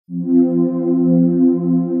Alright,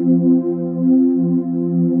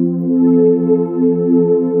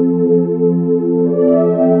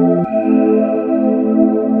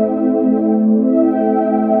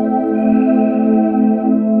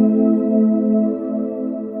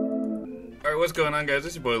 what's going on, guys?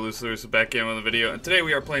 It's your boy Lucifer, back in with a video, and today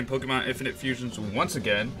we are playing Pokemon Infinite Fusions once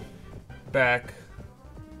again. Back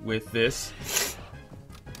with this.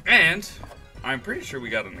 And I'm pretty sure we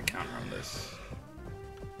got an encounter on this.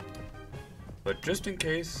 But just in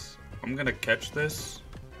case, I'm gonna catch this.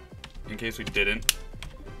 In case we didn't.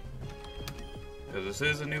 Because this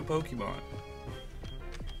is a new Pokemon.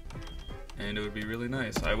 And it would be really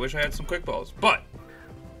nice. I wish I had some Quick Balls, but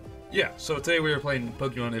yeah, so today we are playing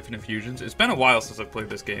Pokemon Infinite Fusions. It's been a while since I've played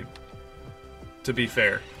this game, to be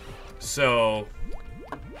fair. So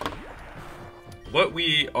what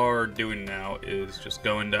we are doing now is just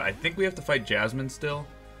going to, I think we have to fight Jasmine still.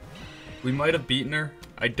 We might have beaten her,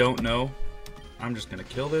 I don't know. I'm just gonna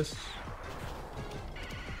kill this.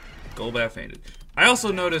 Golbat fainted. I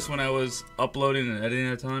also noticed when I was uploading and editing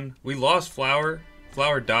a ton, we lost Flower.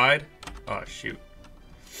 Flower died. Oh shoot.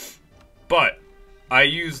 But I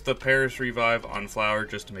used the Paris revive on Flower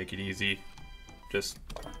just to make it easy, just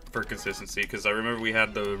for consistency, because I remember we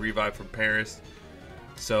had the revive from Paris,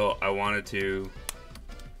 so I wanted to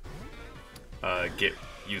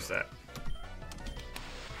use that.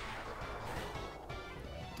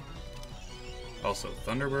 Also,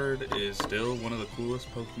 Thunderbird is still one of the coolest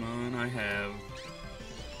Pokemon I have.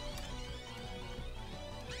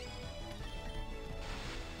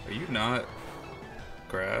 Are you not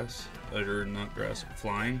grass? Or not grass,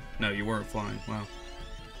 flying? No, you weren't flying. Wow.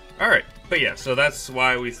 Alright, but yeah, so that's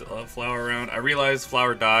why we still have Flower around. I realized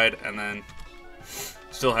Flower died and then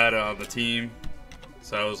still had it on the team.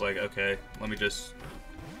 So I was like, okay, let me just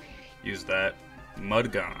use that.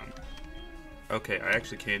 Mudgon. Okay, I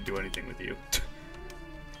actually can't do anything with you.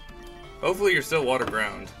 Hopefully you're still water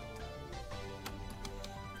ground.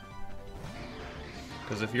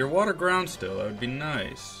 Because if you're water ground still, that would be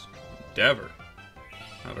nice. Endeavor.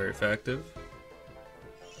 Not very effective.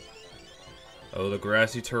 Oh, the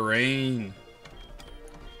grassy terrain.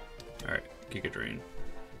 Alright, Kikadrine.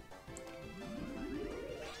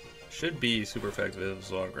 Should be super effective if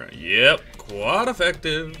it's water ground. Yep, quite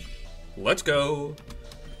effective. Let's go.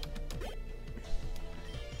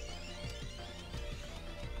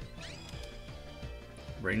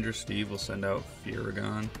 Ranger Steve will send out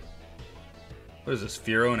Furagon. What is this,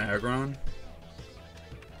 Furo and Aggron?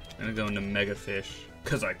 I'm gonna go into Mega Fish.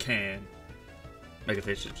 Because I can. Mega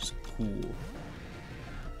Fish is just cool.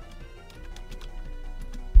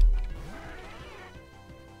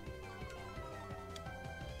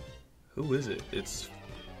 Who is it?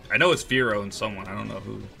 I know it's Furo and someone. I don't know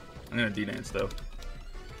who. I'm gonna D-Dance though.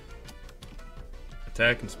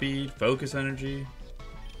 Attack and speed. Focus energy.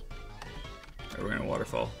 Alright, we're gonna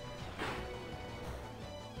Waterfall.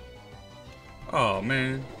 Oh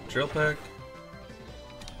man. Drill Peck.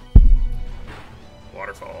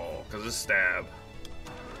 Waterfall, because it's stab.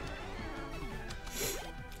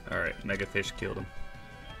 Alright, Mega Fish killed him.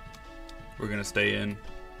 We're gonna stay in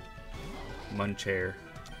Munchair.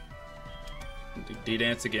 Do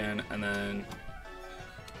D-Dance again, and then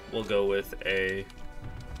we'll go with a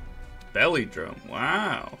Belly Drum.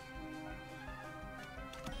 Wow.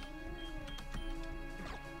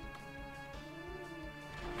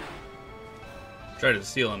 Tried to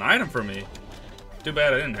steal an item from me. Too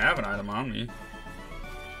bad I didn't have an item on me.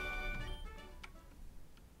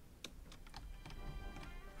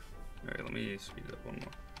 Alright, let me speed it up one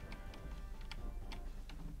more.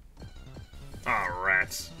 Ah, oh,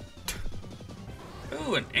 rats.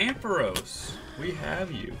 Ooh, an Ampharos. We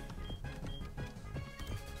have you.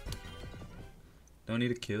 Don't need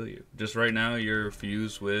to kill you. Just right now, you're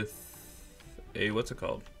fused with a, what's it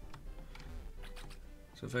called?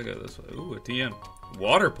 So if I go this way, ooh, a TM.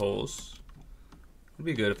 Water Pulse. Would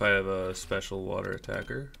be good if I have a special water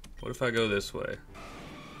attacker. What if I go this way?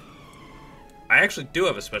 I actually do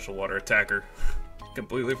have a special water attacker.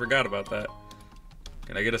 Completely forgot about that.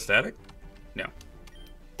 Can I get a static? No.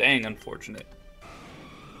 Dang, unfortunate.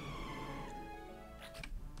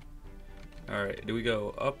 Alright, do we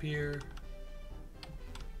go up here?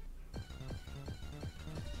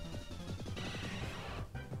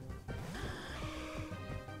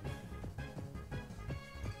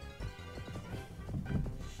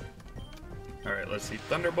 Alright, let's see.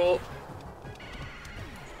 Thunderbolt.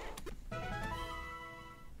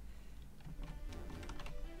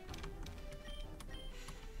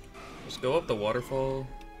 Just go up the waterfall.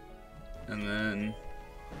 And then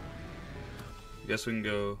I guess we can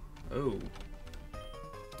go. Oh.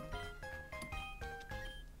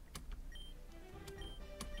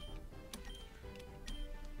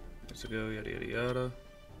 to go, yada yada yada.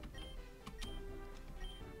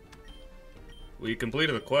 We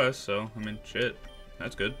completed the quest, so, I mean, shit.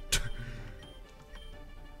 That's good.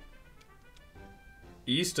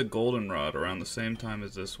 East of Goldenrod around the same time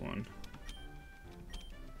as this one.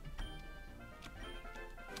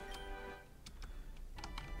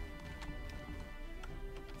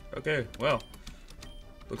 Okay, well.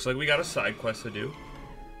 Looks like we got a side quest to do.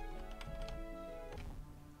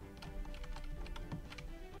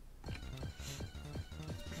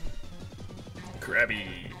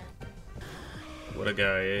 Krabby. What a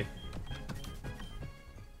guy, eh?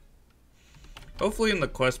 Hopefully in the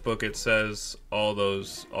quest book it says all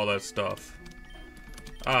that stuff.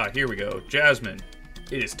 Ah, here we go. Jasmine,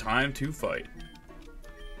 it is time to fight.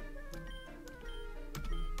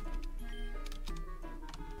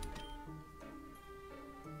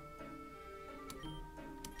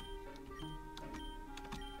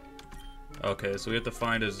 Okay, so we have to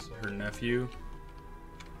find her nephew.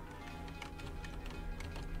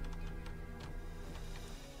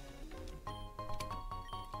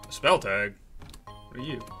 Spell tag? What are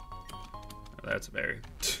you? Oh, that's a berry.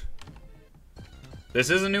 This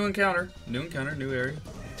is a new encounter. New encounter, new area.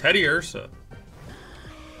 Teddy Ursa.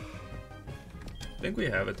 I think we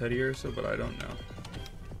have a Teddy Ursa, but I don't know.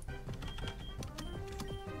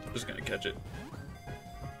 I'm just gonna catch it.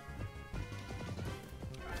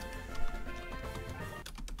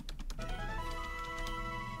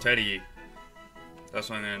 Teddy. That's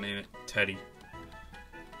what I'm gonna name it. Teddy.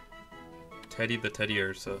 Teddy the Teddy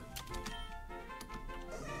Ursa.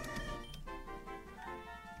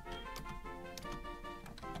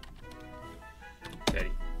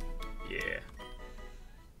 Teddy. Yeah.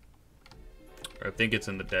 I think it's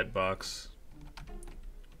in the dead box.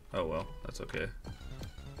 Oh well, that's okay.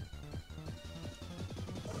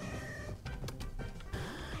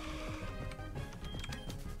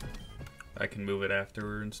 I can move it after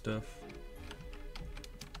her and stuff.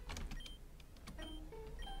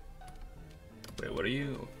 Wait, what are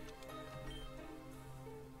you?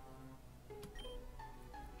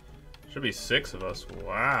 Should be 6 of us.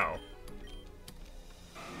 Wow.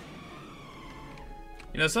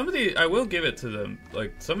 You know, some of the I will give it to them.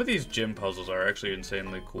 Like, some of these gym puzzles are actually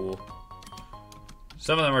insanely cool.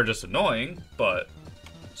 Some of them are just annoying, but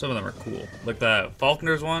some of them are cool. Like that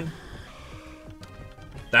Faulkner's one.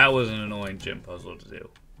 That was an annoying gym puzzle to do.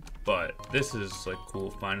 But this is like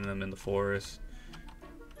cool, finding them in the forest.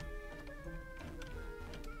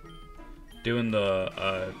 Doing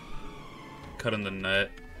the cutting the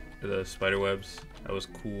net, the spider webs. That was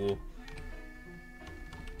cool.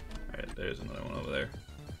 Alright, there's another one over there.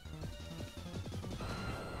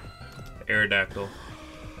 Aerodactyl.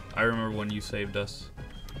 I remember when you saved us.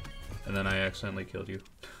 And then I accidentally killed you.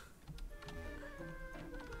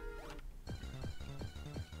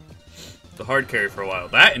 The hard carry for a while.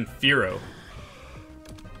 That and Firo.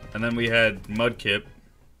 And then we had Mudkip.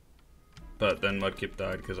 But then Mudkip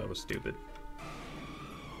died because I was stupid.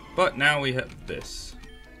 But now we have this.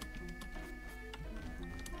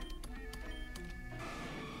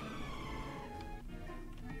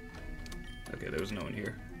 Okay, there was no one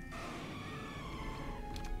here.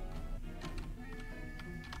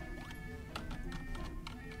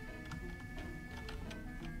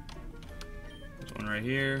 There's one right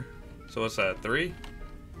here. So what's that, 3?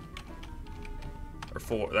 Or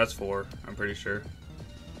 4? That's 4, I'm pretty sure.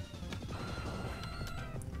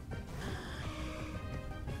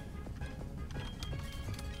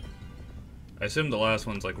 I assume the last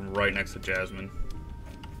one's like right next to Jasmine.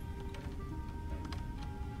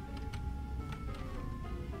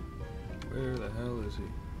 Where the hell is he?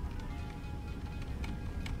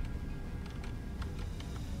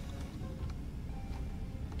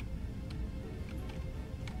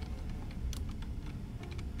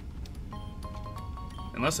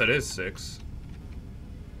 Unless that is 6.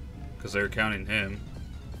 Because they're counting him.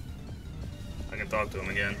 I can talk to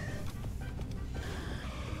him again.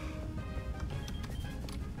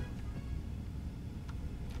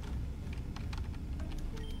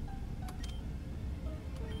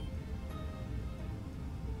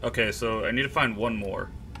 Okay, so I need to find one more.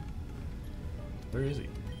 Where is he?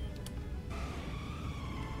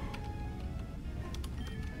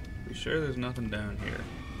 You sure there's nothing down here?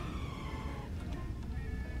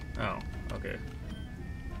 Oh, okay.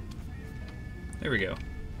 There we go. Okay,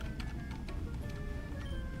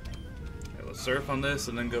 let's surf on this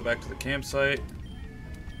and then go back to the campsite.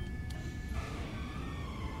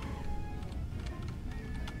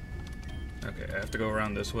 Okay, I have to go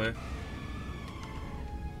around this way.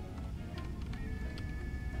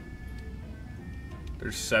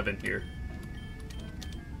 There's 7 here.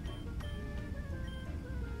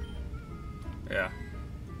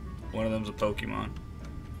 one of them's a Pokemon.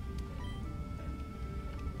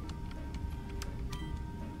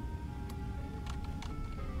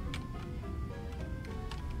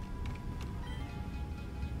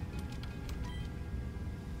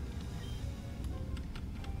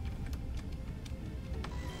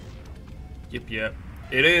 Yep.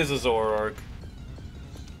 It is a Zoroark.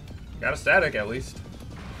 Got a static at least.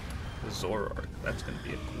 A Zoroark. That's gonna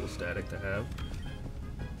be a cool static to have.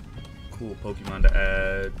 Cool Pokemon to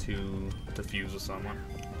add to fuse with someone.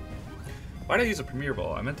 Why did I use a Premier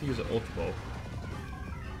Ball? I meant to use an Ultra Ball.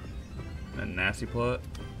 And Nasty Plot.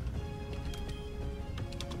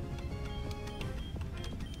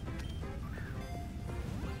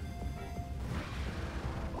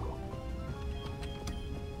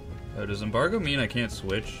 Oh, does embargo mean I can't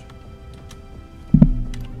switch? Okay,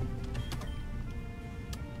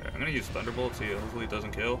 I'm gonna use Thunderbolt, see, hopefully it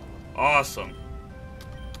doesn't kill. Awesome!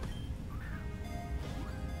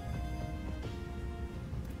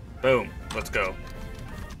 Boom, let's go.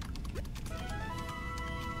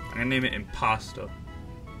 I'm gonna name it Impasta.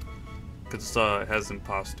 Because it has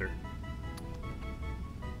Imposter.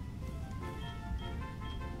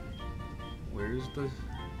 Where's the...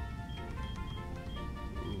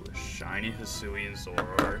 Ooh, a shiny Hisuian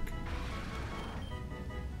Zoroark.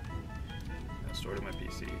 I'll store it in my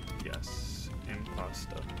PC. Yes.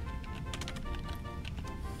 Impasta.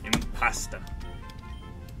 Impasta.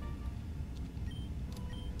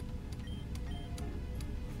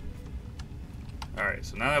 Alright,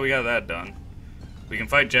 so now that we got that done, we can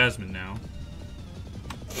fight Jasmine now.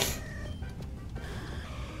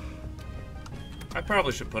 I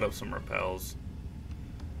probably should put up some repels.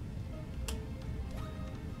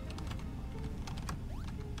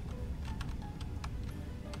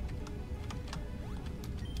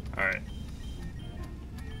 Alright.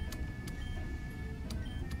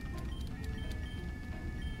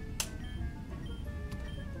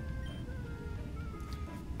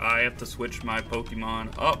 I have to switch my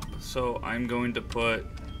Pokemon up, so I'm going to put...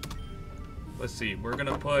 Let's see, we're going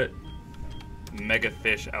to put Mega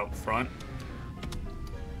Fish out front.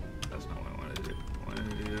 That's not what I wanted to do. I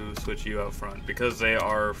wanted to do switch you out front, because they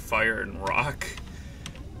are Fire and Rock.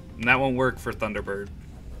 And that won't work for Thunderbird.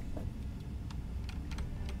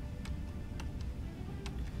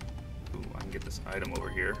 Ooh, I can get this item over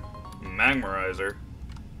here. Magmarizer.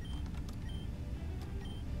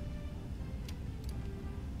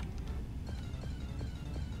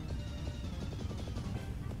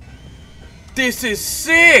 This is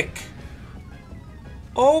sick!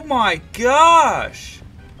 Oh my gosh!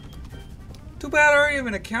 Too bad I already have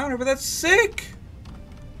an encounter, but that's sick!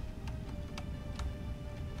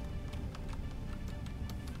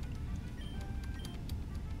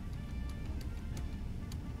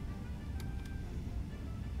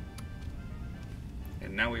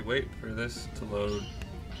 And now we wait for this to load.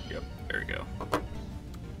 Yep, there we go.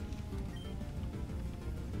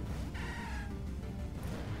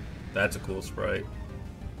 That's a cool sprite.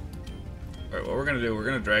 Alright, what we're gonna do, we're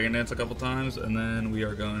gonna Dragon Dance a couple times, and then we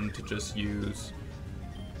are going to just use...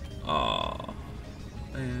 Aw,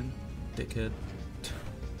 man, dickhead.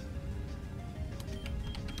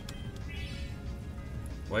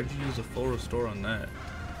 Why'd you use a full restore on that?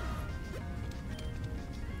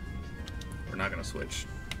 We're not gonna switch.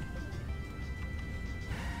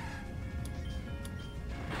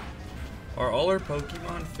 Are all our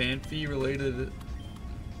Pokemon Fanfy related?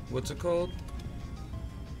 What's it called?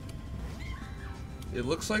 It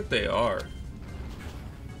looks like they are.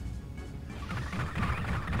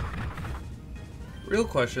 Real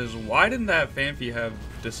question is, why didn't that Fanfy have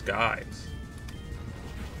disguise?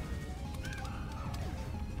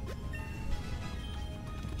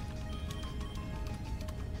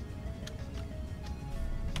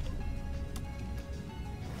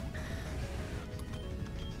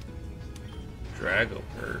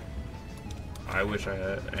 Dragopert. I wish I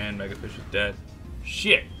had, and Megafish is dead.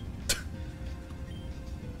 Shit!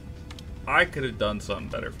 I could have done something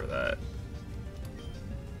better for that.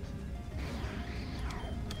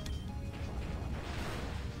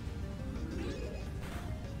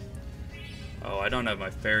 Oh, I don't have my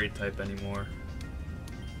fairy type anymore.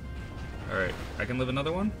 Alright, I can live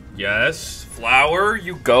another one? Yes! Flower,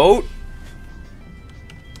 you goat!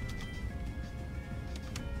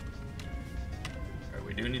 Alright,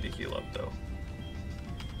 we do need to heal up though.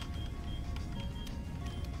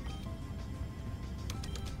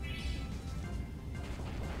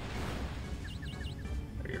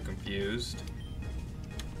 You're confused.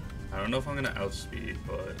 I don't know if I'm gonna outspeed,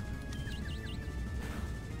 but...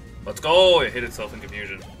 Let's go! It hit itself in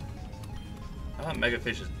confusion. I thought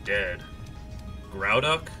Megafish is dead.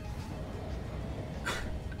 Grouduk?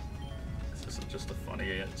 just a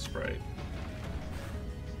funny sprite.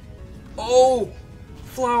 Oh!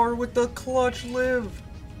 Flower with the clutch live!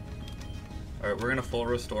 Alright, we're gonna full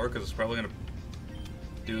restore because it's probably gonna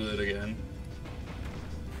do it again.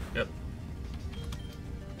 Yep.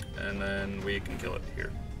 And then we can kill it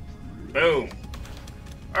here. Boom!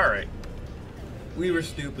 Alright. We were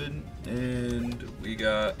stupid and we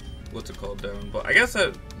got, what's it called, down. But I guess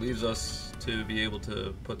that leaves us to be able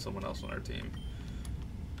to put someone else on our team.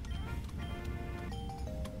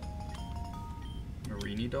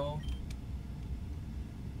 Marini doll?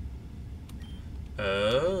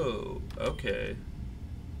 Oh, okay.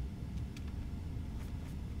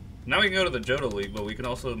 Now we can go to the Johto League, but we can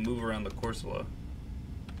also move around the Corsola.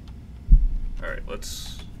 Alright,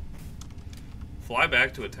 let's fly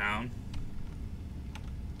back to a town.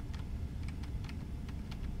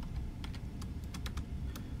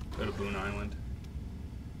 Go to Boone Island.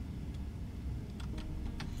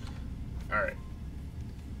 Alright.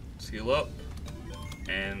 Let's heal up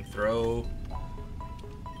and throw,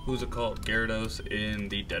 who's it called? Gyarados in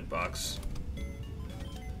the dead box.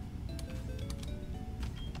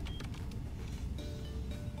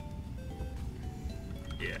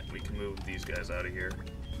 Yeah, we can move these guys out of here.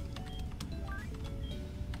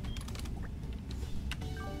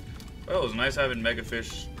 Oh, it was nice having Mega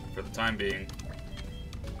Fish for the time being.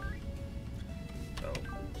 Oh,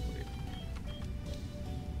 wait.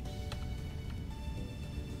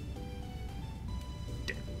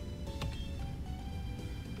 Yeah.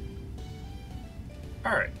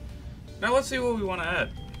 Alright. Now let's see what we want to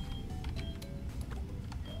add.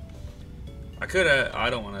 I could add, I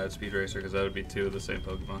don't want to add Speed Racer because that would be two of the same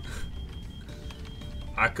Pokemon.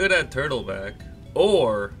 I could add Turtleback,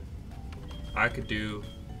 or I could do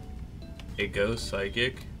a Ghost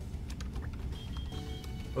Psychic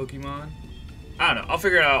Pokemon. I don't know. I'll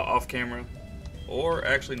figure it out off camera. Or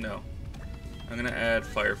actually, no. I'm going to add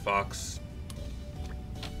Firefox.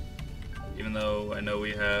 Even though I know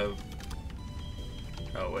we have...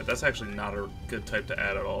 Oh, wait. That's actually not a good type to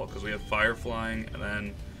add at all. Because we have Fire Flying and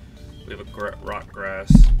then we have a Rock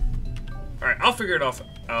Grass. Alright, I'll figure it off.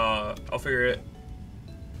 I'll figure it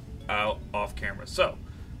out off camera. So,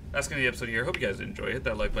 that's going to be the episode here. Hope you guys enjoy. Hit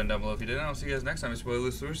that like button down below if you did. I'll see you guys next time. It's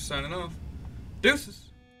Spoilers signing off. Deuces!